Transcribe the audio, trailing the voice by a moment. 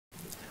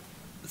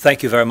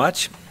Thank you very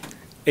much.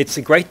 It's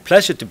a great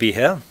pleasure to be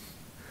here.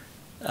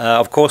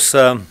 Of course,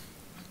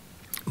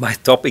 my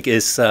topic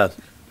is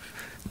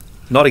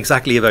not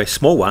exactly a very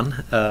small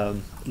one,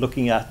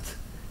 looking at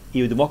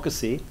EU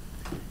democracy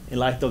in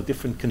light of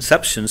different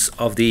conceptions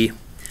of the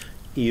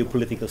EU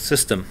political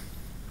system.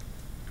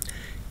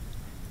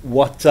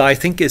 What I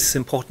think is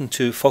important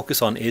to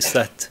focus on is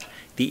that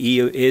the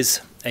EU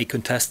is a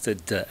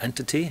contested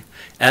entity,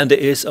 and there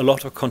is a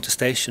lot of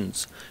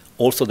contestations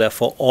also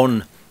therefore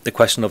on the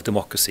question of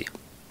democracy.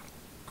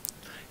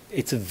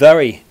 It's a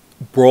very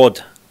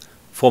broad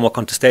form of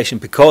contestation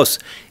because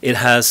it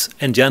has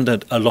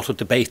engendered a lot of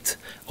debate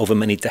over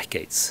many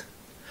decades.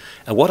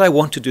 And what I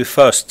want to do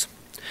first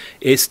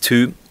is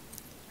to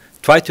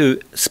try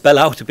to spell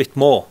out a bit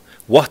more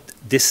what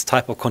this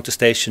type of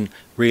contestation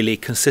really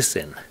consists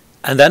in.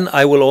 And then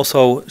I will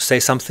also say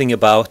something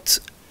about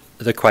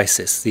the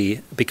crisis,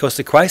 because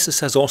the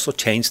crisis has also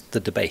changed the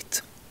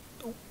debate.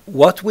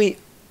 What we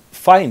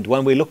find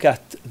when we look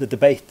at the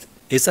debate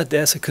is that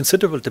there's a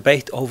considerable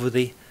debate over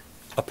the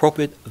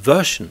appropriate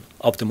version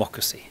of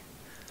democracy.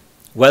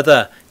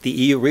 Whether the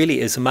EU really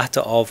is a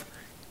matter of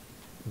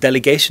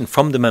delegation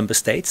from the member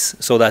states,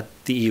 so that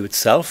the EU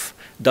itself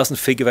doesn't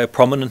figure very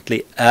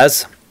prominently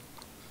as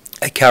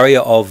a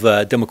carrier of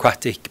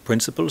democratic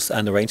principles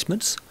and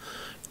arrangements,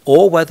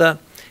 or whether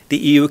the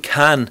EU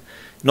can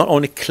not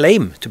only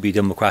claim to be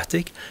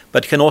democratic,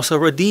 but can also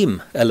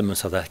redeem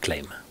elements of that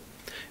claim,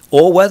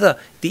 or whether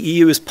the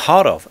EU is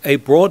part of a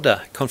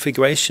broader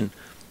configuration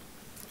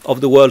of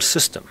the world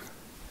system.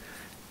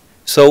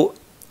 So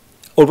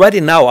already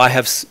now I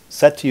have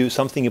said to you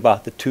something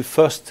about the two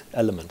first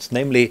elements,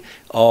 namely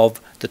of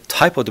the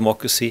type of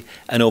democracy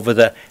and over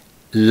the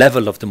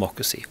level of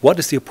democracy. What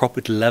is the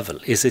appropriate level?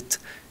 Is it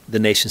the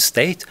nation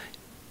state?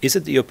 Is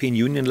it the European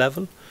Union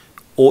level?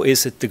 Or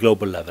is it the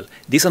global level?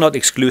 These are not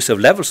exclusive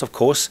levels, of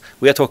course.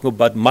 We are talking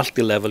about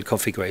multi-level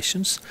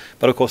configurations.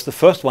 But of course the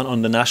first one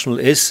on the national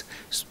is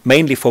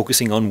mainly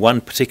focusing on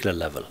one particular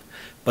level.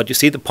 But you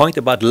see the point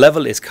about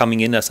level is coming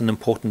in as an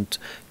important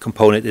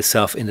component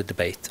itself in the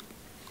debate.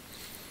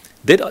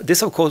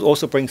 This of course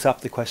also brings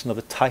up the question of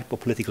the type of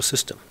political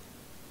system.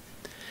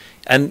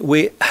 And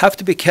we have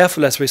to be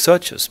careful as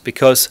researchers,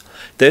 because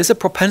there is a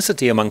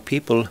propensity among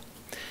people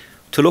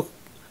to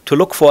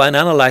look for and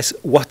analyze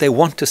what they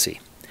want to see,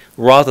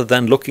 rather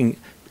than looking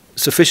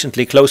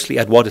sufficiently closely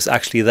at what is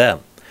actually there.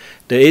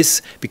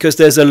 Because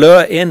there's a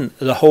lure in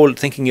the whole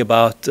thinking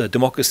about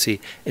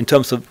democracy in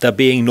terms of there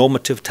being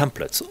normative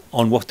templates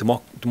on what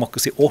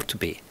democracy ought to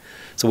be.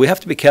 So we have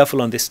to be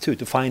careful on this too,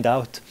 to find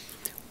out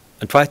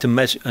and try to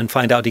measure and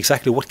find out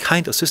exactly what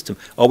kind of system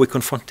are we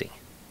confronting,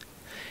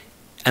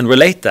 and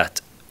relate that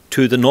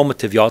to the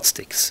normative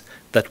yardsticks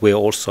that we're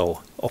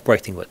also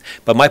operating with.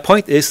 But my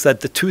point is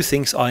that the two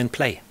things are in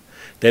play.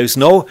 There is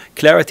no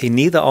clarity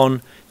neither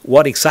on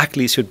what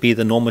exactly should be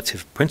the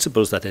normative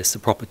principles, that is the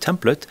proper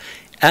template,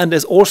 and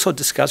there's also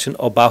discussion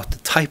about the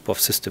type of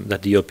system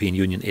that the European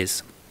Union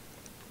is.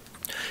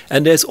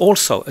 And there's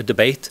also a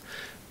debate,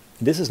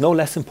 this is no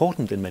less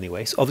important in many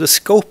ways, of the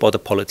scope of the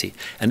polity.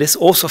 And this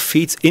also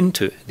feeds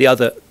into the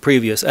other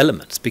previous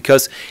elements,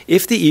 because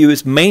if the EU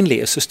is mainly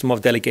a system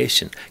of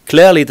delegation,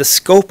 clearly the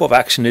scope of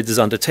action it is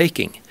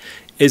undertaking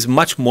is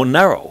much more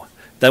narrow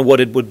than what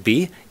it would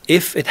be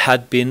if it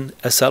had been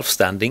a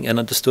self-standing and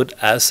understood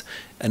as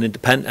an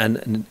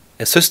independent and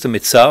a system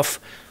itself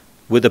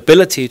with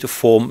ability to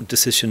form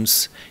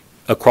decisions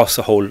across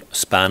a whole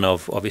span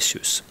of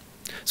issues.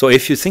 So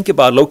if you think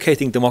about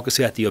locating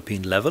democracy at the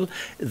European level,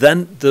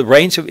 then the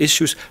range of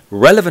issues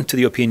relevant to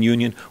the European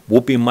Union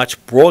will be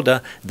much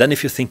broader than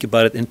if you think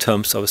about it in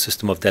terms of a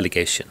system of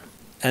delegation.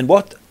 And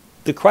what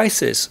the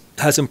crisis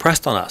has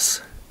impressed on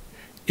us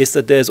is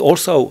that there's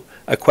also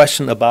a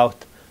question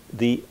about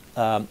the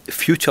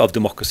future of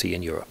democracy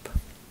in Europe.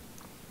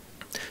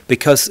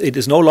 Because it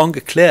is no longer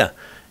clear,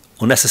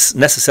 or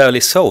necessarily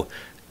so,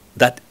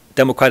 that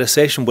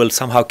democratization will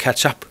somehow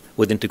catch up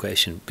with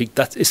integration.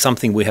 That is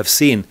something we have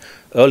seen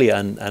earlier,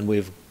 and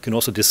we can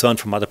also discern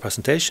from other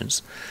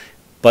presentations.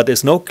 But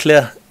there's no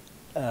clear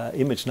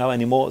image now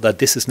anymore that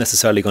this is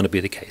necessarily going to be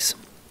the case.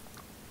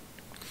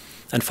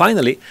 And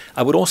finally,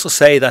 I would also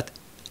say that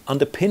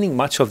underpinning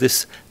much of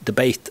this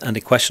debate and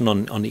the question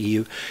on the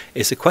EU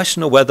is a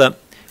question of whether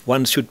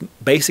one should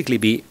basically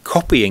be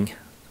copying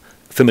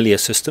familiar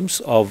systems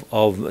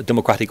of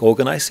democratic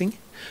organizing,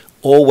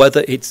 or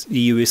whether the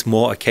EU is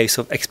more a case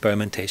of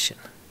experimentation.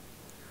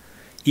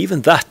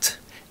 Even that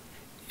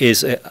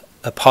is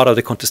a part of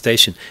the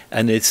contestation,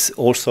 and it's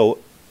also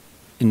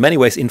in many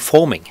ways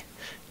informing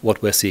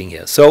what we're seeing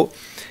here. So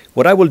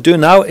what I will do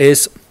now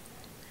is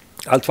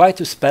I'll try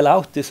to spell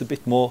out this in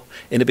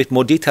a bit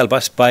more detail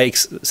by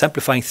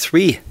exemplifying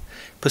three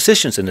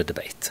positions in the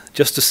debate,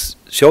 just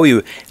to show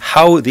you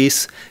how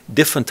these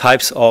different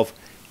types of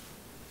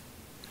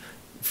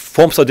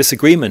forms of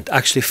disagreement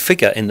actually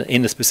figure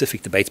in the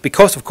specific debates,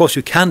 because of course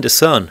you can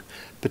discern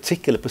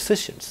particular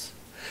positions.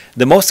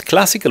 The most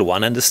classical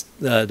one, and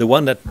the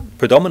one that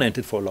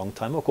predominated for a long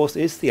time, of course,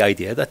 is the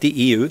idea that the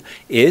EU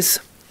is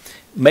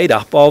made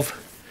up of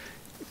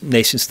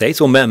nation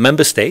states or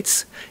member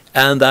states,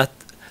 and that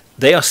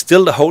they are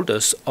still the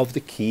holders of the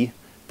key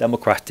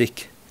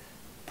democratic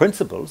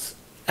principles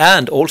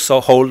and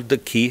also hold the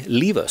key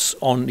levers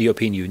on the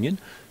European Union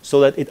so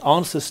that it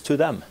answers to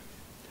them.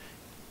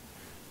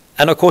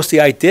 And of course the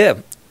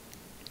idea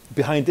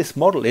behind this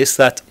model is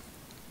that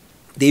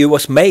the EU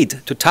was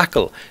made to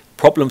tackle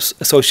problems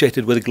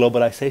associated with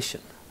globalization,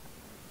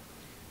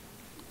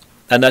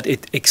 and that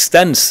it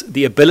extends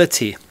the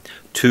ability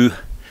to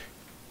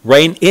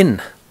rein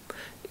in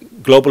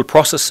global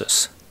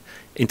processes,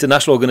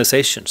 international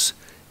organizations,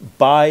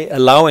 by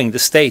allowing the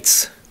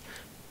states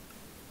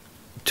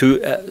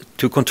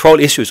to control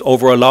issues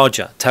over a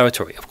larger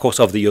territory, of course,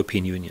 of the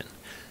European Union.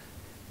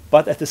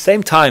 But at the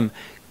same time,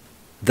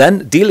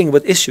 then dealing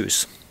with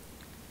issues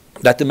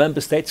that the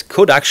member states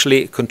could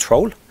actually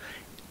control,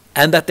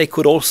 and that they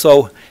could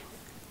also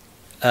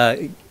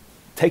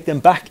take them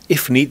back,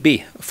 if need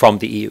be, from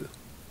the EU.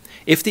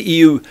 If the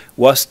EU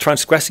was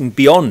transgressing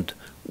beyond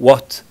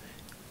what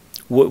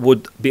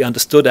would be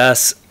understood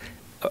as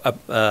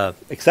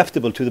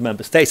acceptable to the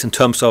member states in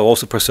terms of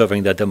also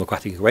preserving their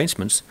democratic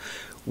arrangements,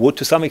 would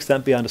to some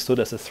extent be understood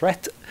as a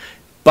threat,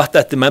 but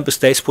that the member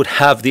states would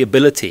have the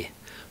ability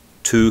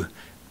to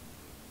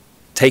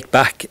take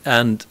back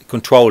and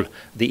control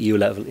the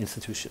EU-level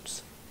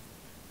institutions.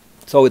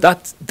 So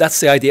that's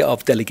the idea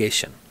of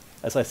delegation.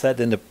 As I said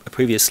in the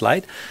previous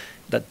slide,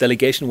 that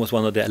delegation was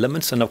one of the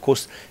elements, and of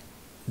course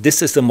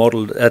this is the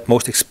model that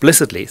most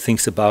explicitly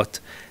thinks about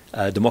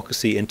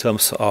democracy in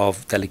terms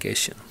of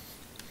delegation.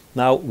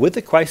 Now, with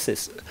the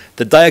crisis,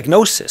 the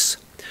diagnosis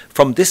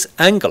from this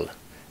angle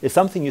is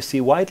something you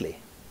see widely.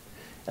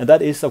 And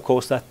that is, of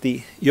course, that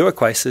the euro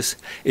crisis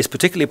is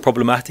particularly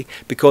problematic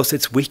because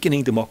it's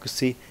weakening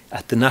democracy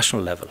at the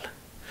national level.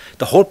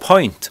 The whole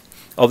point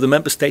of the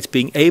member states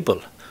being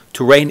able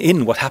to rein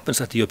in what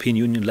happens at the European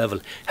Union level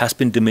has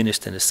been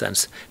diminished in a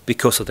sense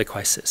because of the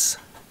crisis.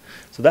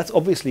 So that's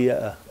obviously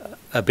a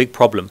big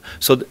problem.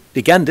 So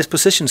again, this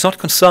position is not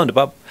concerned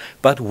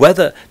about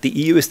whether the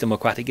EU is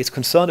democratic. It's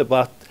concerned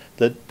about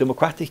the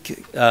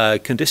democratic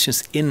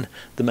conditions in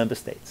the member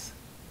states.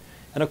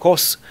 And of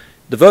course,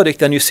 the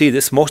verdict, and you see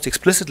this most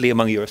explicitly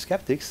among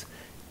Eurosceptics,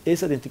 is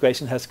that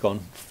integration has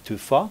gone too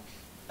far,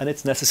 and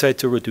it's necessary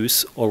to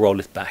reduce or roll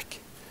it back.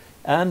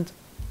 And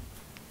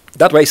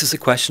that raises the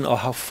question of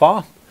how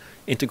far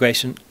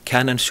integration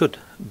can and should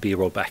be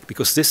rolled back,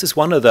 because this is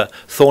one of the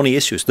thorny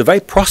issues. The very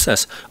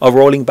process of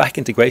rolling back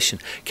integration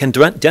can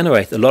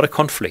generate a lot of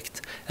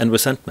conflict and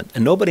resentment,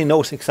 and nobody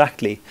knows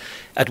exactly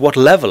at what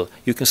level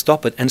you can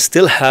stop it and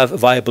still have a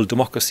viable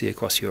democracy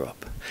across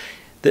Europe.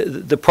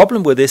 The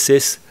problem with this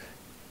is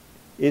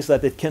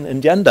that it can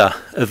engender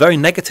a very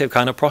negative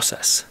kind of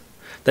process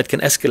that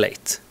can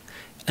escalate,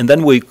 and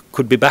then we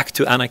could be back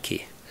to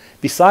anarchy.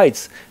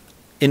 Besides,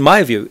 in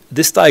my view,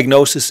 this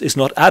diagnosis is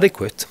not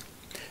adequate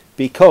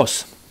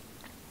because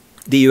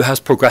the EU has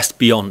progressed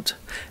beyond.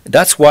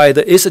 That's why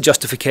there is a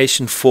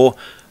justification for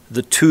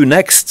the two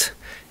next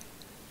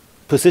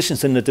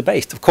positions in the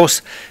debate. Of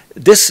course,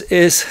 this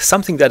is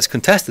something that is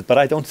contested, but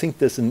I don't think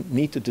there's a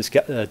need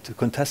to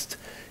contest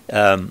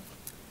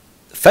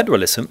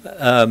federalism.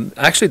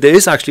 Actually, there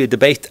is actually a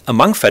debate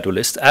among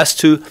federalists as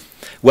to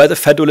whether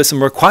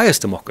federalism requires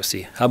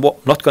democracy. I'm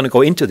not going to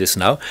go into this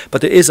now,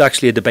 but there is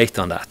actually a debate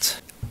on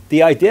that.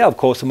 The idea, of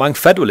course, among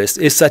federalists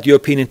is that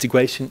European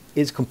integration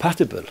is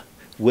compatible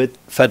with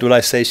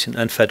federalization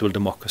and federal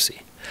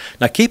democracy.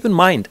 Now, keep in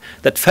mind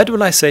that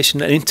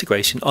federalization and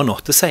integration are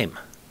not the same.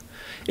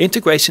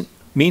 Integration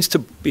means to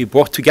be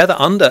brought together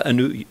under a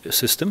new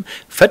system.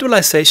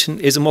 Federalization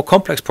is a more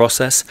complex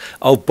process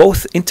of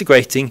both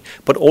integrating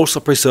but also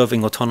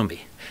preserving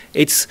autonomy.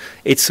 It's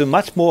a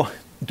much more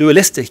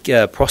dualistic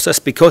process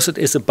because it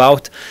is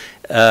about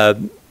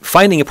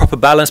finding a proper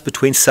balance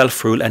between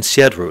self-rule and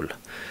shared rule.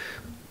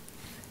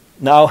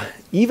 Now,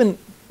 even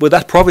with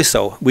that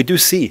proviso, we do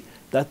see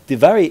that the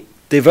very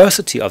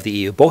diversity of the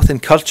EU, both in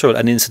cultural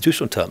and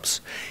institutional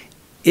terms,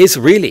 is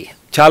really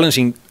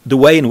challenging the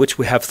way in which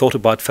we have thought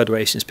about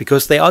federations,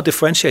 because they are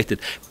differentiated,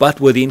 but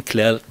within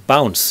clear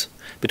bounds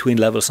between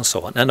levels and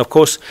so on. And of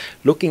course,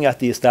 looking at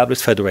the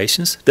established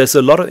federations, there's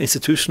a lot of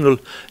institutional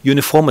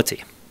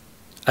uniformity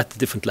at the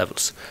different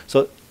levels.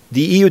 So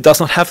the EU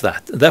does not have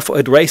that. Therefore,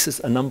 it raises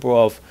a number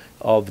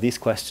of these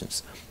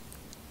questions.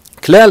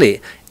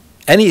 Clearly,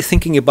 any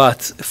thinking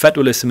about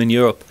federalism in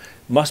Europe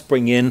must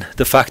bring in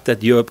the fact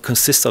that Europe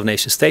consists of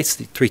nation states.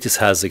 The treatise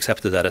has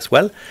accepted that as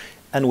well.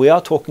 And we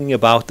are talking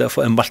about,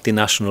 therefore, a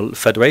multinational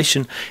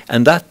federation.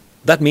 And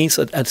that means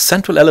that a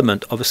central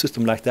element of a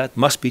system like that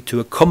must be to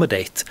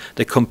accommodate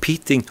the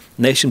competing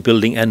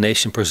nation-building and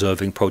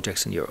nation-preserving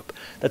projects in Europe.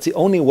 That's the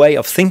only way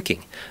of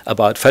thinking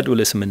about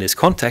federalism in this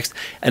context,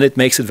 and it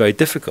makes it very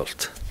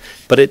difficult.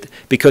 But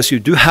because you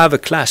do have a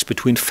clash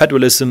between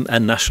federalism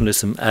and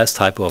nationalism as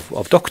type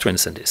of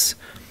doctrines in this.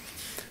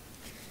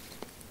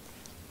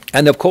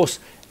 And of course,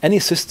 any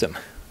system,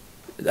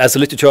 as the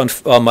literature on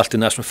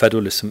multinational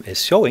federalism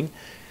is showing,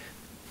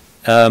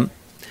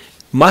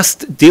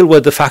 must deal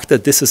with the fact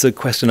that this is a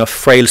question of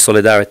frail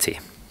solidarity.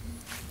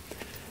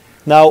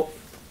 Now,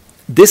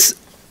 this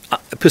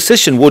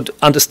position would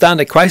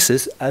understand a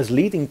crisis as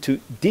leading to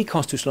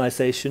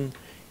deconstitutionalization,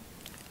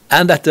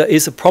 and that there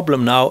is a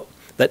problem now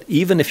that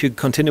even if you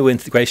continue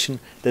integration,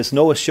 there's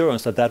no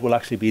assurance that that will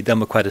actually be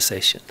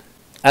democratization.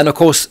 And of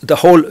course, the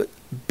whole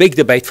big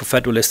debate for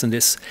federalists in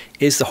this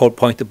is the whole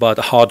point about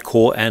the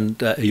hardcore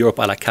and Europe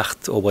à la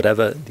carte, or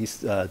whatever, these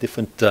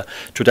different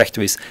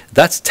trajectories.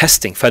 That's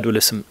testing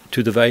federalism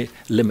to the very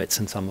limits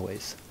in some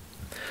ways.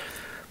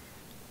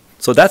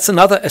 So that's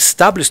another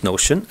established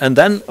notion. And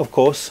then, of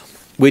course,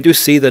 we do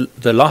see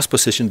the last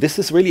position. This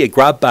is really a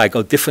grab bag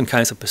of different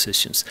kinds of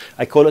positions.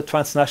 I call it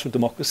transnational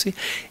democracy.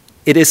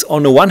 It is,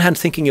 on the one hand,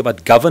 thinking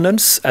about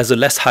governance as a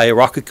less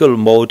hierarchical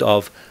mode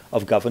of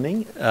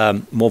governing.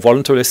 More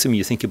voluntarism,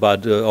 you think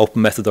about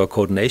open method or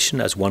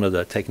coordination as one of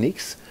the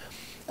techniques.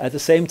 At the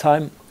same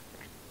time,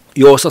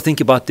 you also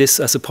think about this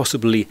as a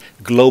possibly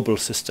global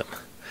system.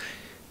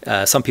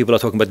 Some people are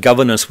talking about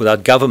governance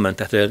without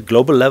government at a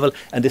global level,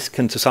 and this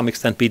can to some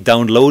extent be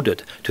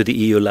downloaded to the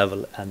EU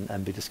level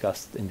and be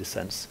discussed in this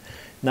sense.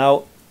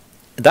 Now,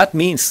 that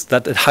means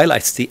that it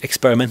highlights the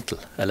experimental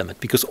element,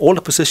 because all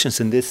the positions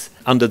in this,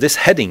 under this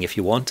heading, if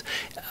you want,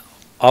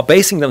 are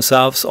basing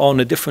themselves on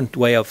a different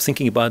way of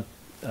thinking about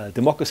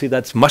democracy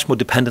that's much more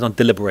dependent on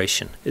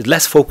deliberation. It's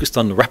less focused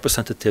on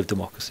representative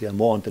democracy and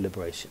more on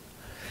deliberation.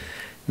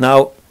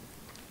 Now,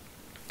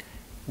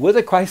 with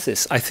a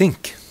crisis, I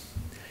think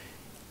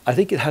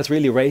it has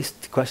really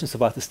raised questions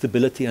about the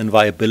stability and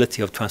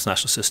viability of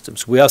transnational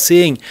systems. We are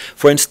seeing,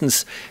 for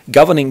instance,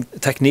 governing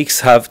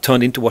techniques have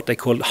turned into what they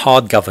call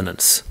hard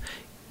governance,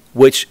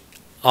 which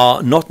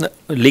are not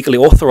legally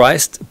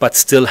authorized but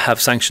still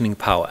have sanctioning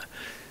power.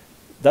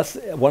 That's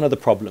one of the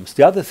problems.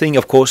 The other thing,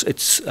 of course,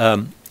 it's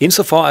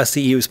insofar as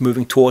the EU is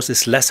moving towards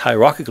this less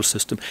hierarchical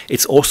system,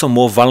 it's also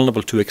more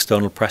vulnerable to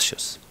external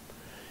pressures.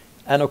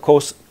 And of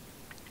course,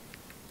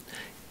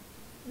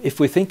 if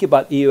we think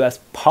about EU as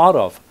part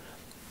of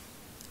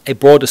a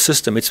broader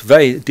system, it's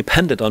very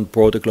dependent on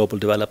broader global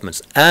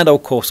developments. And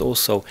of course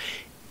also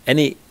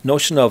any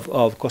notion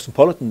of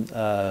cosmopolitan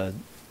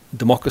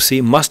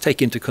democracy must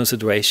take into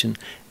consideration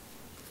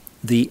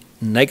the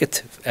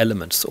negative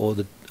elements or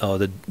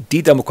the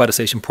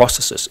de-democratization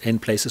processes in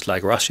places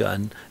like Russia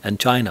and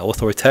China,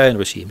 authoritarian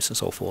regimes and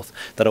so forth,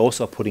 that are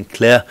also putting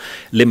clear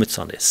limits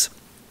on this.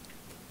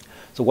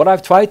 So what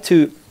I've tried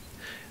to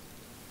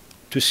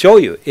show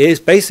you is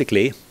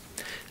basically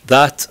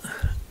that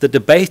the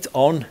debate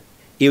on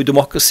EU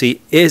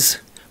democracy is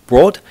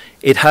broad.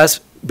 It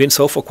has been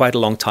so for quite a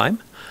long time.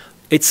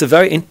 It's a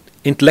very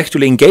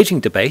intellectually engaging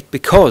debate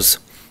because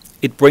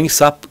it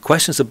brings up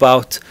questions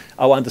about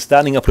our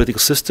understanding of political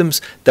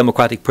systems,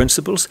 democratic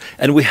principles,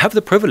 and we have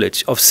the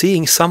privilege of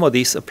seeing some of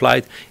these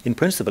applied in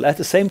principle. At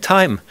the same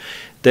time,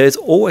 there's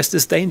always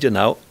this danger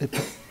now,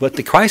 but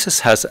the crisis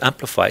has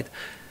amplified,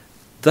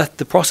 that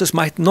the process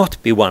might not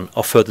be one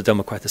of further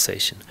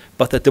democratization,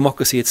 but that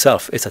democracy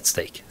itself is at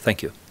stake.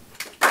 Thank you.